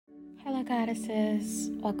Hello, goddesses.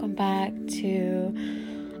 Welcome back to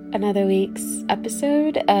another week's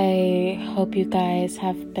episode. I hope you guys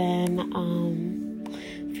have been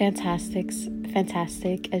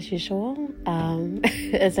fantastic as usual.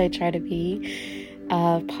 As I try to be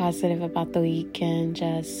positive about the week and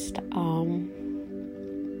just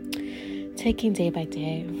taking day by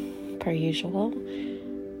day per usual.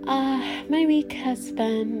 My week has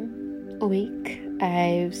been a week.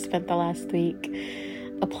 I've spent the last week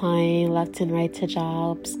applying left and right to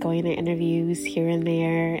jobs, going to interviews here and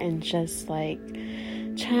there, and just trying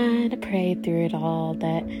to pray through it all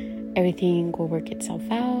that everything will work itself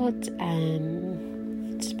out.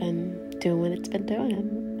 And it's been doing what it's been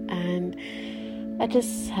doing, and I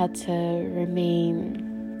just had to remain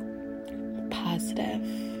positive.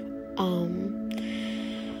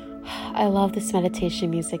 I love this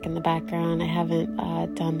meditation music in the background. I haven't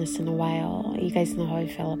done this in a while. You guys know how I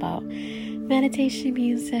feel about meditation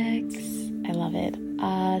music. I love it.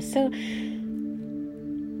 So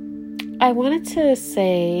I wanted to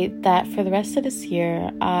say that for the rest of this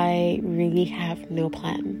year, I really have no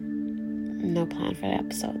plan for the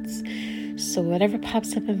episodes. So whatever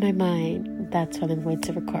pops up in my mind, that's what I'm going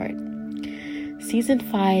to record. Season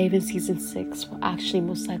 5 and Season 6 will actually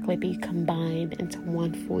most likely be combined into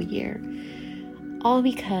one full year. All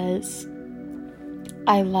because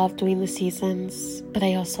I love doing the seasons, but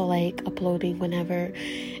I also like uploading whenever.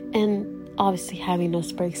 And obviously having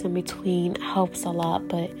those breaks in between helps a lot,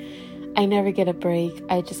 but I never get a break.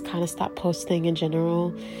 I just kind of stop posting in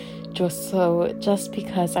general. Just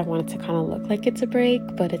because I want it to kind of look like it's a break,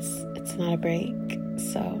 but it's not a break.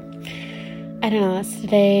 So I don't know.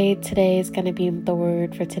 Today is gonna be the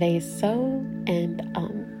word for today's so, and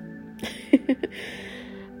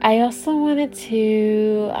I also wanted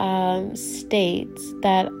to state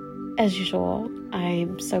that, as usual,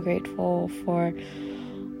 I'm so grateful for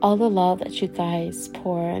all the love that you guys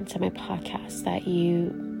pour into my podcast, that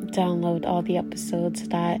you download all the episodes,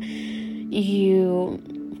 that you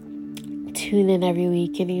tune in every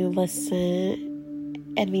week and you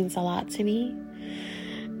listen. It means a lot to me.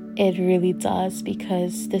 It really does,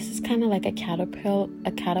 because this is kind of like a catapult,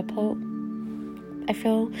 I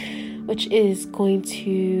feel, which is going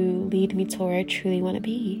to lead me to where I truly want to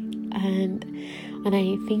be. And when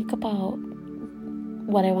I think about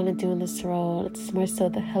what I want to do in this role, it's more so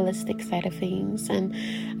the holistic side of things. And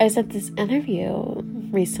I was at this interview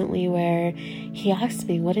recently where he asked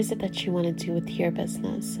me, what is it that you want to do with your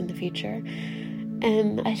business in the future?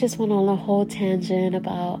 And I just went on a whole tangent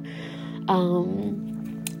about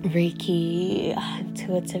Reiki,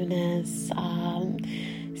 intuitiveness,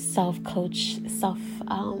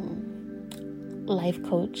 life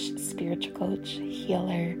coach, spiritual coach,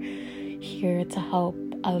 healer, here to help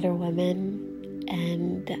other women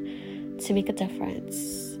and to make a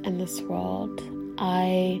difference in this world.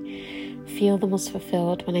 I feel the most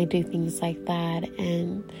fulfilled when I do things like that,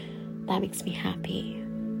 and that makes me happy.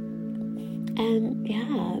 And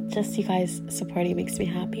yeah, just you guys supporting makes me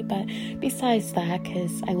happy. But besides that,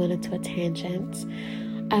 because I went into a tangent,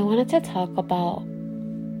 I wanted to talk about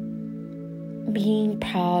being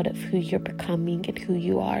proud of who you're becoming and who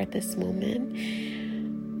you are at this moment.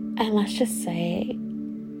 And let's just say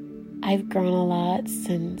I've grown a lot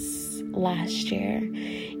since last year.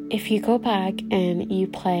 If you go back and you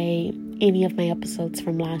play any of my episodes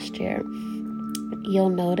from last year, you'll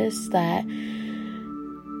notice that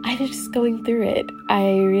I was just going through it.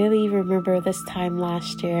 I really remember this time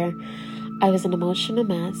last year, I was an emotional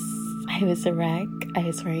mess. I was a wreck. I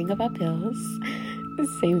was worrying about bills. The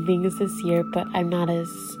same thing as this year, but I'm not as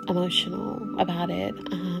emotional about it.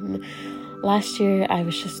 Last year, I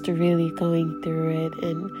was just really going through it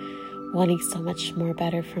and wanting so much more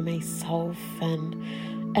better for myself, and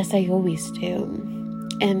as I always do,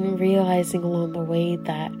 and realizing along the way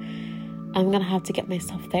that I'm gonna have to get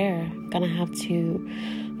myself there. I'm gonna have to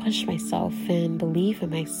push myself and believe in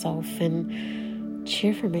myself and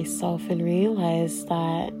cheer for myself, and realize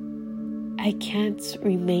that I can't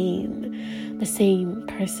remain the same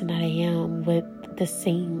person that I am with the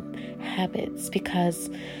same habits, because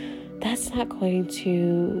that's not going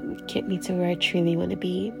to get me to where I truly want to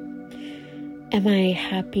be. Am I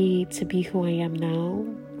happy to be who I am now?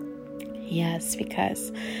 Yes,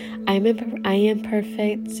 because I am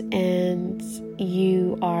perfect and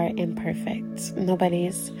you are imperfect.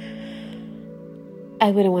 I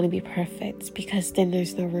wouldn't want to be perfect, because then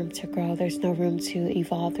there's no room to grow. There's no room to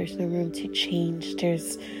evolve. There's no room to change.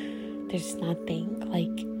 There's nothing.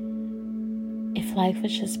 Like, if life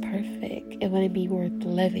was just perfect, it wouldn't be worth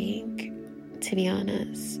living, to be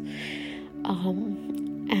honest.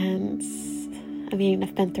 And I mean,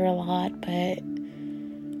 I've been through a lot, but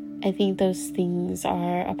I think those things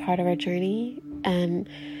are a part of our journey, and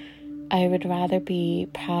I would rather be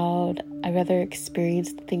proud. I'd rather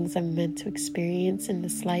experience the things I'm meant to experience in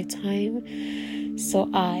this lifetime so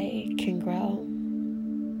I can grow.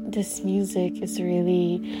 This music is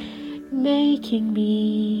really making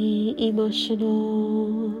me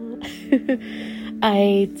emotional.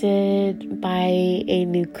 I did buy a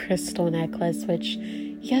new crystal necklace, which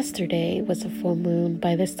yesterday was a full moon.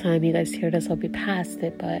 By this time you guys hear this, I'll be past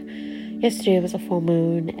it, but yesterday was a full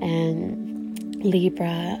moon and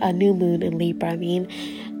Libra, a new moon in Libra,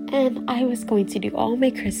 and I was going to do all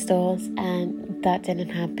my crystals, and that didn't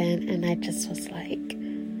happen, and I just was like,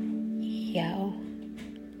 yo,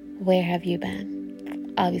 where have you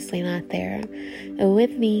been? Obviously not there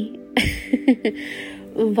with me.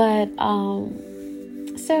 But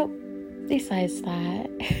so besides that,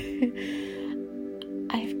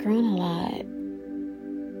 I've grown a lot.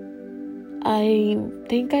 I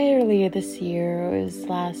think earlier this year, or it was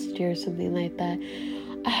last year, something like that,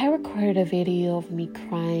 I had recorded a video of me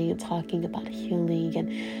crying and talking about healing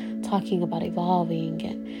and talking about evolving.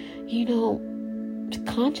 And,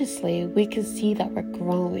 consciously, we can see that we're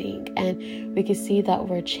growing, and we can see that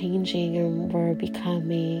we're changing and we're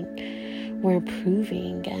becoming, we're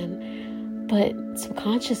improving. But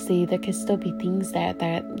subconsciously, there can still be things that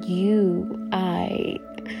I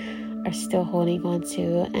are still holding on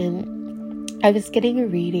to. And I was getting a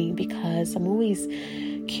reading because I'm always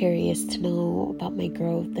curious to know about my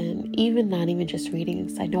growth, and not even just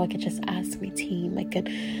readings. I know I could just ask my team, I could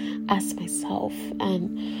ask myself,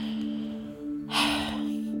 and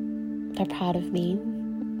they're proud of me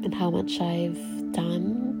and how much I've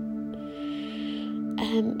done,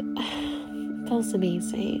 and it feels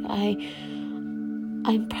amazing.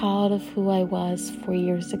 I'm proud of who I was 4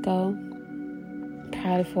 years ago.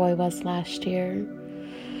 Proud of who I was last year.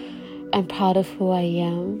 I'm proud of who I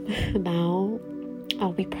am now.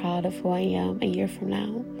 I'll be proud of who I am a year from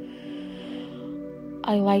now.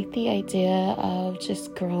 I like the idea of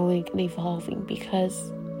just growing and evolving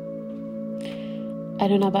because I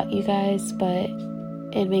don't know about you guys, but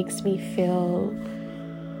it makes me feel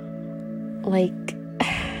like,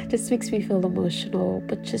 just makes me feel emotional,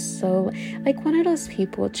 but just so like one of those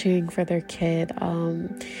people cheering for their kid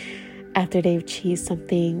after they've achieved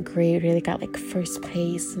something great, really got like first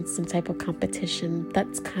place in some type of competition.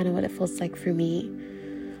 That's kind of what it feels like for me,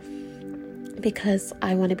 because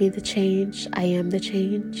I want to be the change. I am the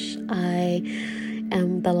change. I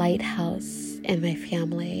am the lighthouse in my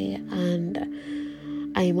family, and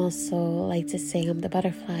I am also like to say I'm the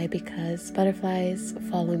butterfly because butterflies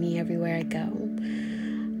follow me everywhere I go.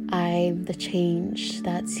 I'm the change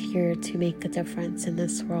that's here to make a difference in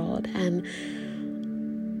this world, and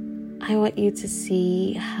I want you to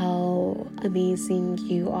see how amazing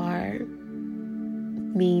you are.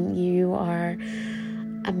 You are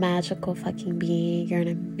a magical fucking being. You're an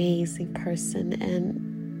amazing person,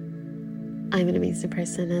 and I'm an amazing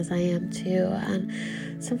person as I am too. And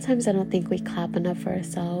sometimes I don't think we clap enough for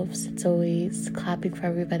ourselves. It's always clapping for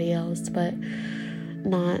everybody else, but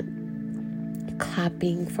not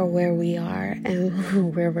clapping for where we are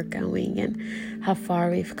and where we're going and how far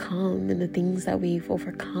we've come and the things that we've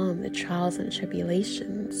overcome, the trials and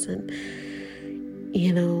tribulations, and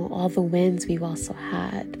all the wins we've also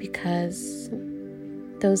had, because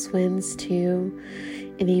those wins too,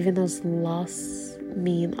 and even those losses,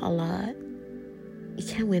 mean a lot. You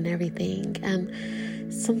can't win everything, and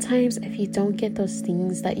sometimes if you don't get those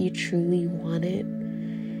things that you truly wanted,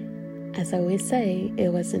 as I always say, it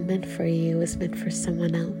wasn't meant for you, it was meant for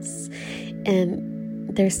someone else.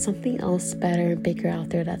 And there's something else better and bigger out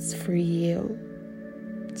there that's for you,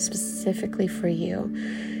 specifically for you.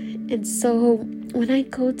 And so when I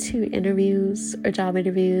go to interviews or job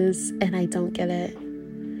interviews and I don't get it,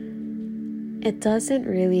 it doesn't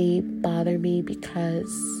really bother me,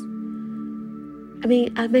 because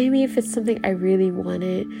maybe if it's something I really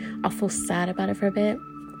wanted, I'll feel sad about it for a bit.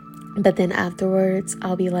 But then afterwards,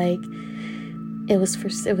 I'll be like, it was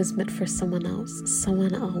meant for someone else.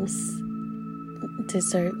 Someone else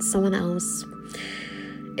deserved, someone else.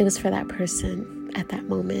 It was for that person at that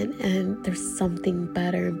moment. And there's something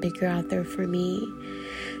better and bigger out there for me.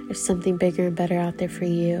 There's something bigger and better out there for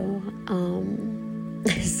you.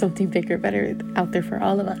 There's something bigger, better out there for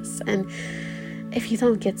all of us. And if you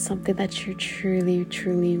don't get something that you truly,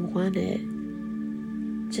 truly wanted,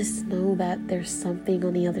 just know that there's something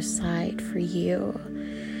on the other side for you.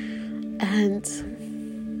 And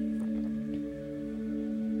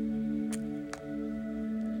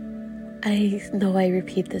I know I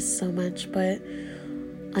repeat this so much, but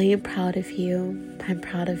I am proud of you. I'm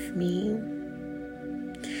proud of me.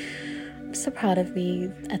 so proud of me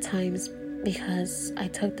at times because I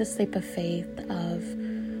took this leap of faith of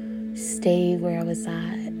staying where I was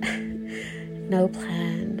at. No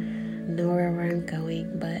plan, nowhere where I'm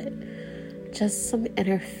going, but just some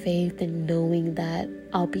inner faith in knowing that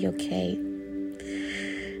I'll be okay.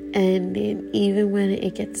 And even when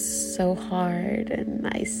it gets so hard and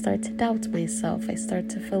I start to doubt myself, I start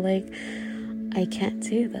to feel like I can't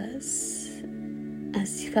do this.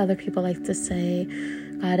 As other people like to say,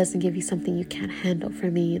 God doesn't give you something you can't handle. For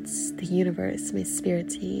me, it's the universe, my spirit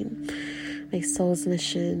team, my soul's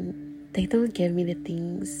mission. They don't give me the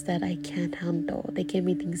things that I can't handle. They give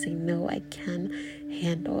me things I know I can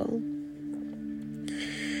handle.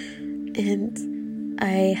 And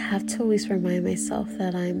I have to always remind myself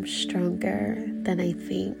that I'm stronger than I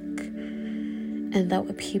think, and that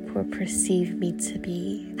what people perceive me to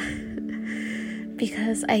be.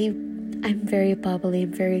 Because I'm very bubbly,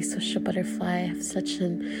 I'm very social butterfly. I have such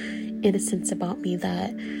an innocence about me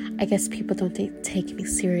that I guess people don't take me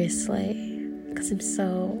seriously, because I'm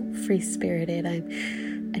so free-spirited.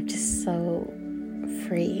 I'm just so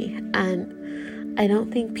free, and I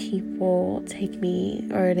don't think people take me,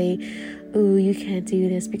 or ooh, you can't do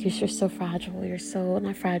this because you're so fragile. You're so,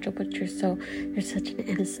 not fragile, but there's such an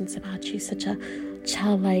innocence about you, such a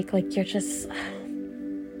childlike, like you're so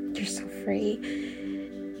free.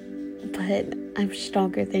 But I'm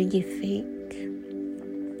stronger than you think.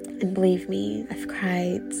 And believe me, I've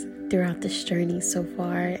cried throughout this journey so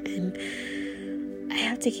far, and I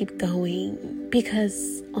have to keep going,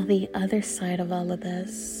 because on the other side of all of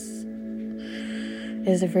this,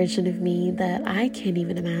 there's a version of me that I can't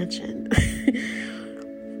even imagine.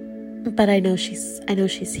 But I know she's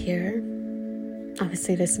here.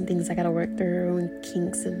 Obviously, there's some things I gotta work through, and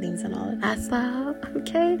kinks and things and all of that stuff,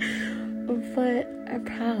 okay? But I'm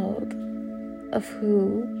proud of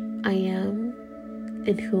who I am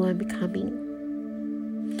and who I'm becoming.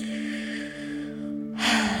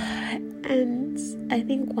 And I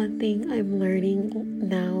think one thing I'm learning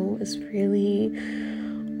now is really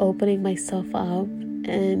opening myself up,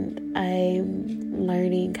 and I'm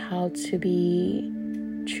learning how to be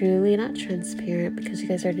truly not transparent, because you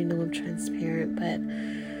guys already know I'm transparent, but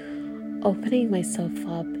opening myself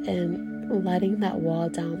up and letting that wall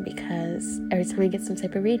down, because every time I get some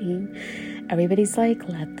type of reading, everybody's like,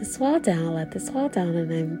 let this wall down,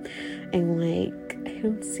 and I'm like, I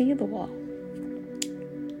don't see the wall.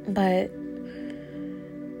 But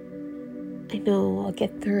I know I'll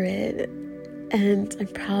get through it, and I'm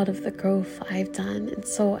proud of the growth I've done. And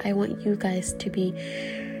so I want you guys to be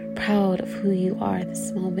proud of who you are at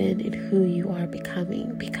this moment and who you are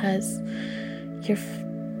becoming, because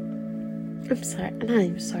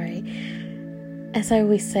I'm sorry. As I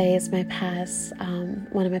always say, it's my past,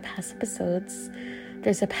 one of my past episodes,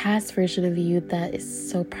 there's a past version of you that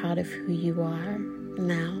is so proud of who you are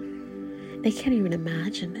now. They can't even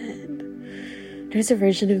imagine it. There's a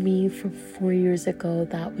version of me from 4 years ago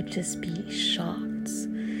that would just be shocked.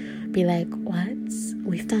 Be like, what?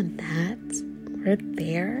 We've done that? We're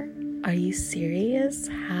there? Are you serious?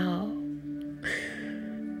 How?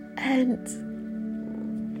 And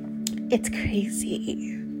it's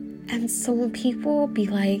crazy. And so when people be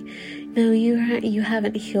like, no, you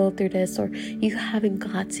haven't healed through this, or you haven't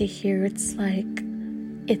got to here, it's like,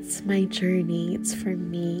 it's my journey. It's for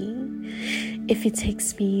me. If it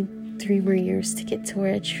takes me 3 more years to get to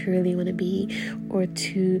where I truly want to be, or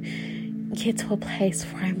to get to a place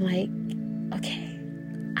where I'm like, okay,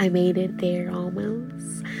 I made it there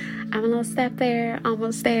almost. I'm a little step there,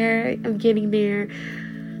 almost there, I'm getting there.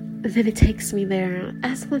 And then it takes me there.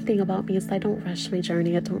 That's one thing about me, is I don't rush my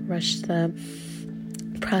journey. I don't rush the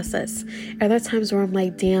process. Are there times where I'm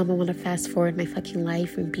like, damn, I want to fast forward my fucking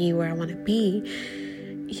life and be where I want to be?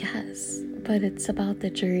 Yes. But it's about the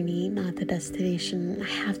journey, not the destination. I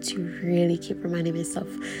have to really keep reminding myself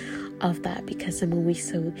of that, because I'm always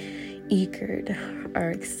so eager or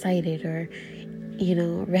excited or,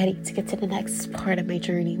 ready to get to the next part of my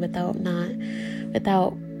journey without not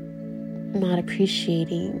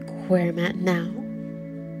appreciating where I'm at now,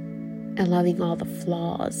 and loving all the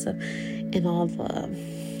flaws and all the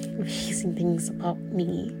amazing things about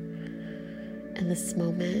me in this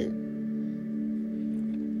moment.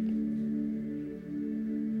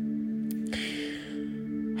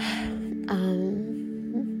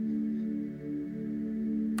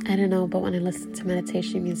 I don't know, but when I listen to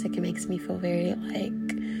meditation music, it makes me feel very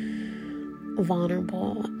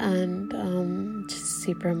vulnerable and just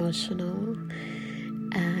super emotional,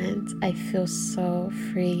 and I feel so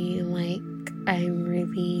free, like I'm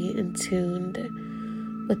really in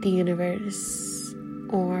tune with the universe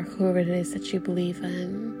or whoever it is that you believe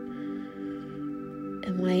in,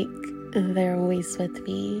 and they're always with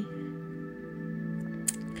me.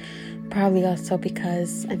 Probably also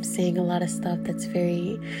because I'm saying a lot of stuff that's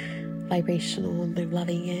very vibrational and they're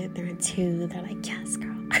loving it, they're in tune, they're like, yes, girl.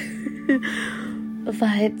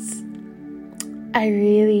 But I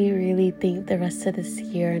really think the rest of this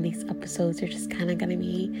year and these episodes are just kind of going to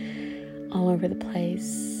be all over the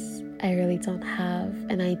place. I really don't have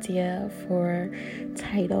an idea for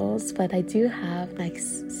titles, but I do have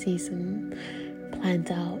next season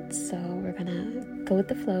planned out. So we're going to go with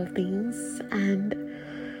the flow of things and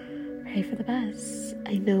pray for the best.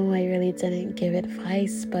 I know I really didn't give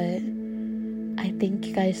advice, but I think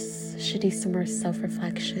you guys should do some more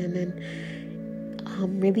self-reflection and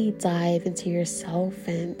really dive into yourself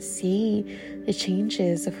and see the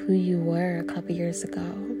changes of who you were a couple years ago.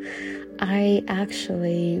 I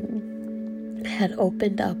actually had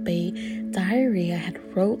opened up a diary I had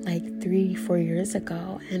wrote like 3-4 years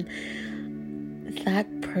ago, and that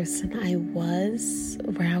person I was,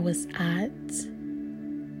 where I was at,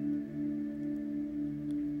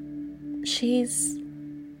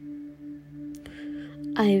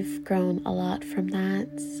 I've grown a lot from that,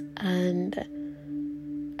 and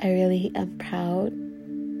I really am proud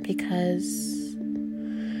because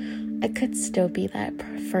I could still be that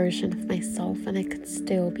version of myself, and I could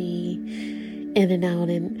still be in and out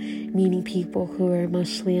and meeting people who are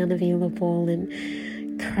emotionally unavailable and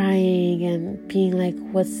crying and being like,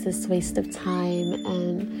 what's this waste of time?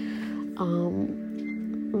 And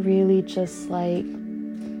really just like,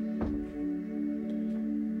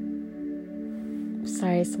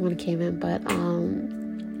 sorry, someone came in, but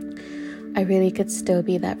I really could still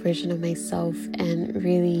be that version of myself and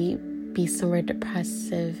really be somewhere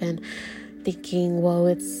depressive and thinking, whoa,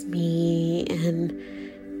 it's me and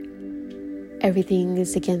everything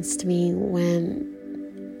is against me, when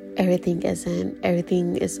everything isn't.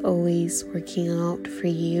 Everything is always working out for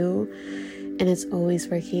you, and it's always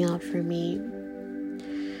working out for me.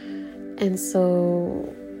 And so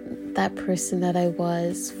that person that I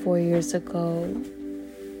was 4 years ago,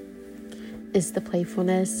 is the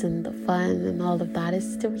playfulness and the fun and all of that is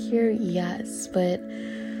still here? Yes, but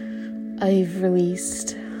I've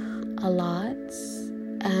released a lot,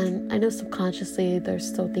 and I know subconsciously there's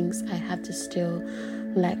still things I have to still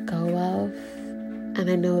let go of, and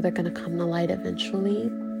I know they're gonna come to light eventually,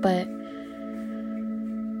 but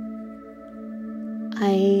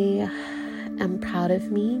I am proud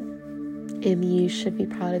of me, and you should be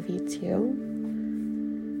proud of you too.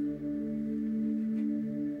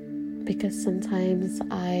 Because sometimes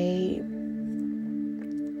I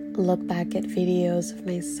look back at videos of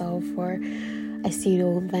myself, or I see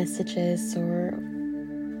old messages, or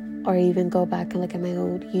even go back and look at my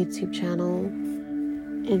old YouTube channel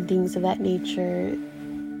and things of that nature,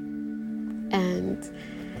 and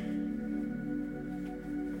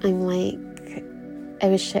I'm like, I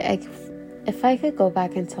wish if I could go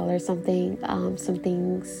back and tell her something, some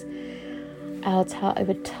things, I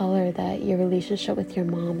would tell her that your relationship with your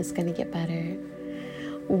mom is going to get better.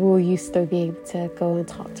 Will you still be able to go and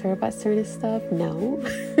talk to her about certain stuff? No.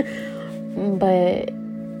 But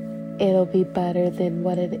it'll be better than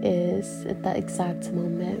what it is at that exact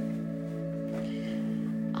moment.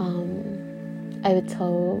 I would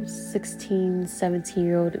tell 16,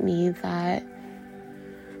 17-year-old me that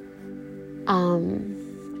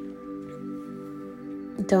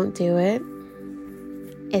don't do it.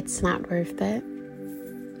 It's not worth it,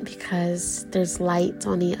 because there's light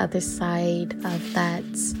on the other side of that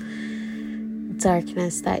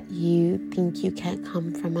darkness that you think you can't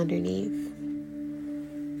come from underneath.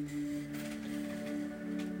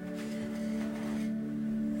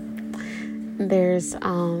 There's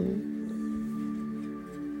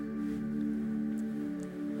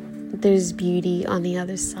beauty on the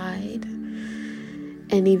other side,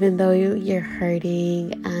 and even though you're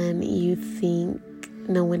hurting and you think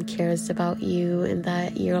no one cares about you and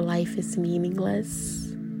that your life is meaningless,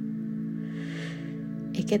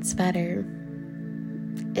 it gets better.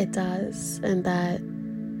 It does. And that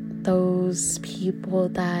those people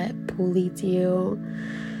that bullied you,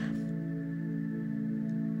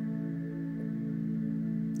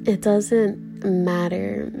 it doesn't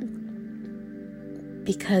matter,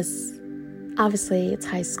 because obviously it's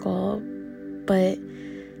high school, but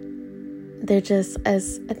they're just,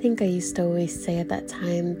 as I think I used to always say at that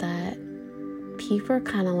time, that people are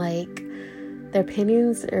kind of like, their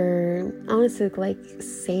opinions are honestly like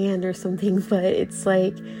sand or something, but it's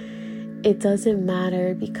like, it doesn't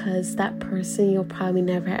matter, because that person, you'll probably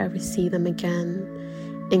never ever see them again.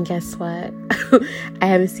 And guess what? I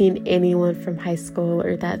haven't seen anyone from high school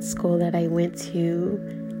or that school that I went to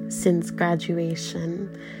since graduation,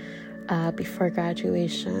 before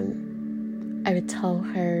graduation. I would tell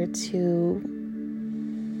her to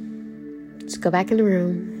just go back in the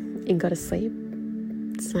room and go to sleep.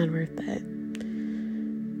 It's not worth it.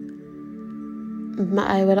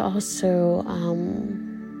 I would also,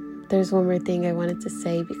 there's one more thing I wanted to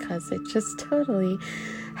say because it just totally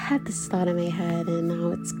had this thought in my head and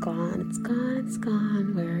now it's gone. It's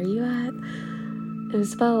gone. Where are you at? It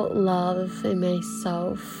was about love and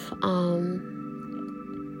myself.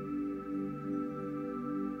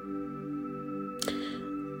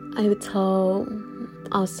 I would tell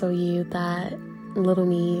also you that little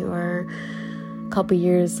me, or a couple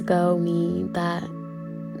years ago me, that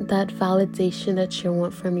validation that you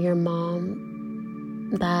want from your mom,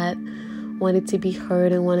 that wanted to be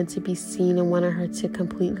heard and wanted to be seen and wanted her to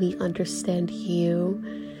completely understand you,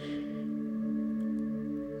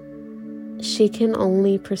 she can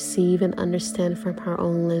only perceive and understand from her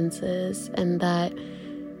own lenses. And that,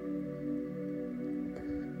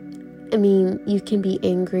 I mean, you can be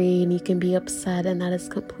angry and you can be upset, and that is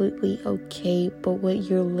completely okay, but what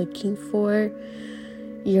you're looking for,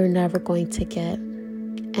 you're never going to get.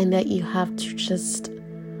 And that you have to just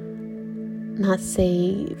not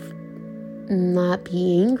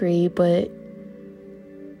be angry, but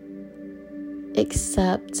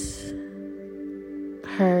accept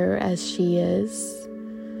her as she is,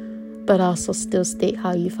 but also still state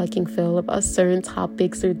how you fucking feel about certain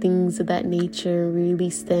topics or things of that nature. Really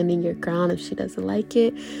standing your ground. If she doesn't like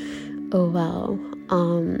it, oh well.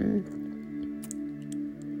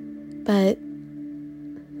 But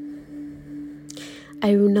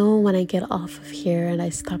I know when I get off of here and I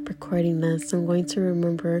stop recording this, I'm going to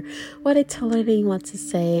remember what I totally want to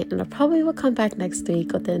say, and I probably will come back next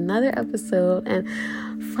week with another episode and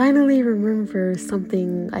finally remember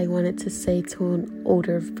something I wanted to say to an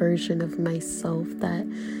older version of myself that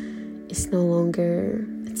is no longer,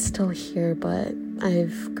 it's still here, but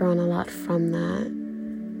I've grown a lot from that.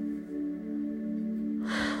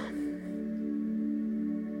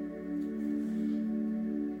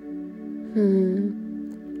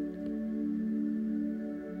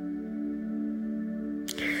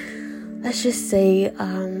 Let's just say,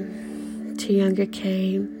 to younger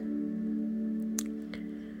Kay,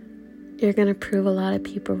 you're gonna prove a lot of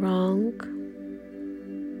people wrong.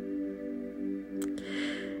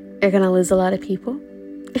 You're gonna lose a lot of people.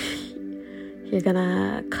 You're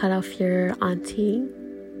gonna cut off your auntie.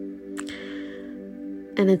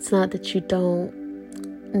 And it's not that you don't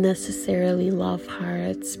necessarily love her,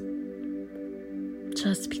 it's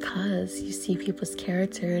just because you see people's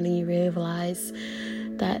character and you realize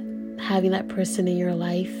that having that person in your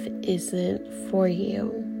life isn't for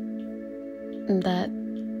you, and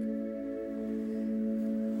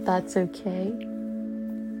that's okay.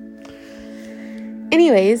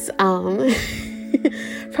 Anyways,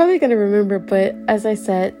 probably gonna remember, but as I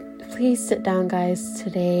said, please sit down, guys,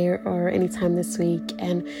 today or anytime this week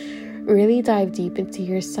and really dive deep into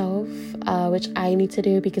yourself, which I need to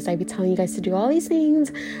do because I be telling you guys to do all these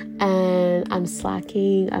things and I'm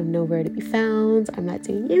slacking. I'm nowhere to be found. I'm not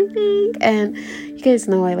doing anything, and you guys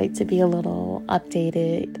know I like to be a little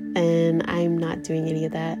updated, and I'm not doing any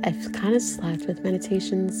of that. I've kind of slacked with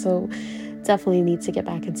meditation, so definitely need to get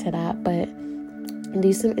back into that. But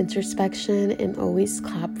do some introspection and always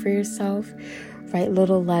clap for yourself. Write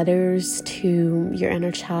little letters to your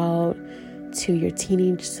inner child, to your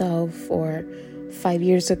teenage self, or 5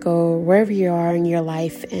 years ago, wherever you are in your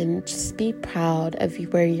life, and just be proud of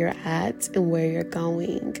where you're at and where you're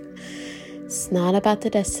going. It's not about the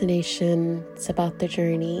destination, it's about the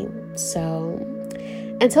journey. So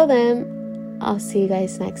until then, I'll see you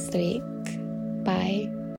guys next week. Bye.